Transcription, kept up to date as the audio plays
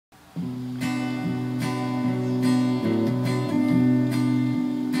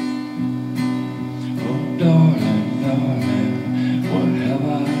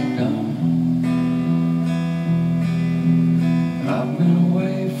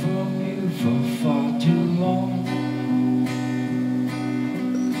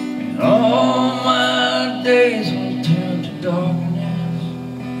darkness,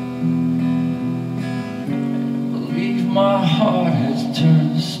 and believe my heart has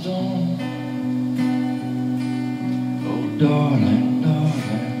turned to stone. Oh darling,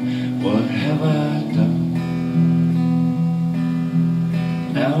 darling, what have I done?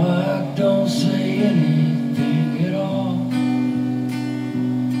 Now I don't say anything at all.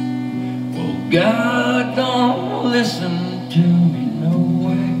 Well, God don't listen to me no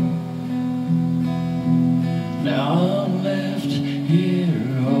way. Now I'm left here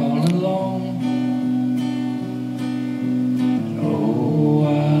all alone. And oh, I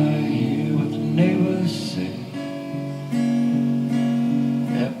hear what the neighbors say.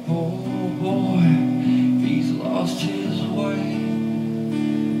 That poor boy, he's lost his way.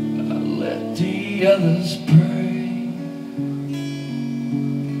 I let the others pray.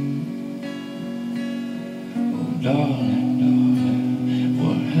 Oh darling, darling,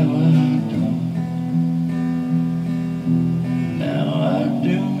 what have I done? Now I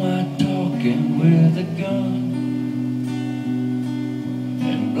do my talking with a gun,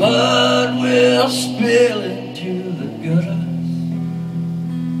 and blood will spill into the gutters,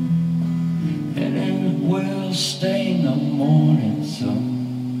 and it will stain the morning sun.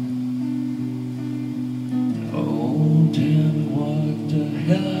 Oh, tell me what the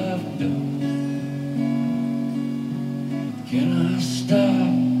hell I've done. Can I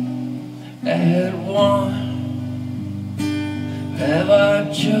stop at one? Have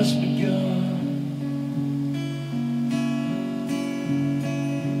I just begun?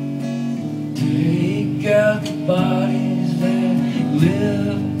 Take out the bodies that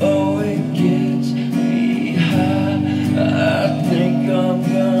live, oh it gets me high. I think I'm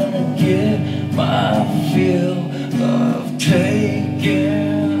gonna get my fill of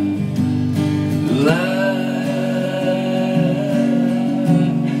taking life.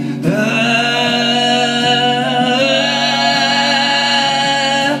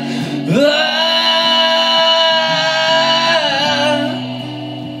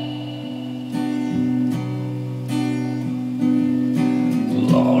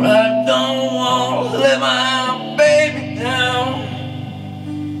 Lord, I don't want to let my baby down.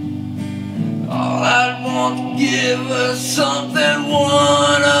 All I want to give her something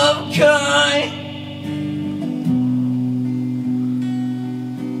one of a kind.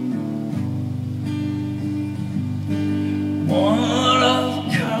 One of a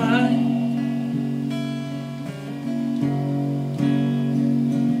kind.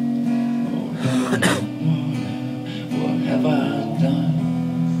 Oh, darling, what have I done?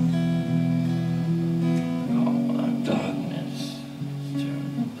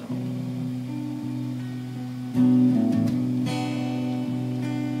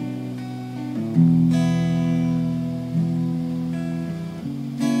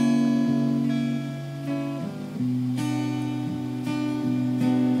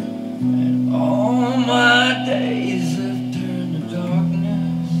 And all my days have turned to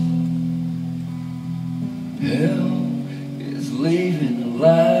darkness. Hell is leaving the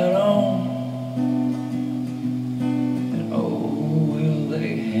light on. And oh, will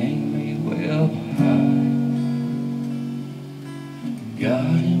they hang me way up high?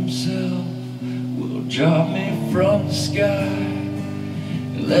 God himself will drop me from the sky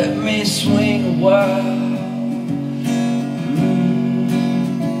and let me swing a while.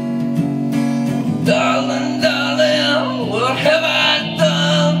 Darling, darling, what have I